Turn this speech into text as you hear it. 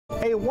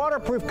A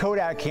waterproof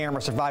Kodak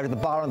camera survived at the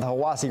bottom of the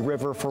Hiwassee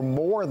River for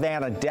more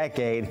than a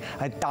decade.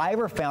 A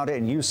diver found it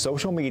and used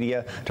social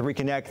media to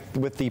reconnect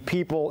with the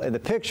people in the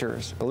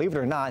pictures. Believe it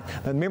or not,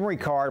 the memory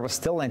card was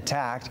still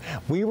intact.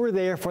 We were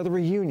there for the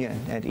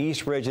reunion at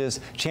East Ridge's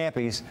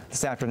Champies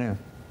this afternoon.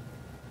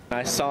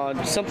 I saw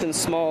something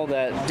small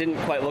that didn't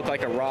quite look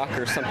like a rock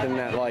or something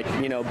that,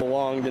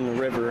 belonged in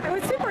the river. It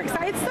was super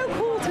exciting. It's so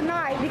cool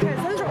tonight because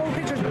those are old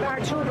pictures with our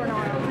children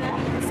on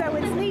them. So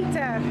it's neat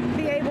to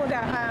be able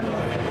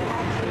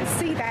to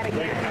see that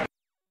again.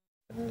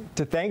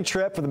 To thank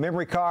Tripp for the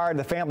memory card,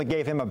 the family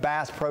gave him a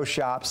Bass Pro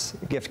Shops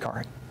gift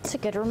card. It's a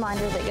good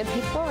reminder that good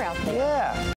people are out there. Yeah.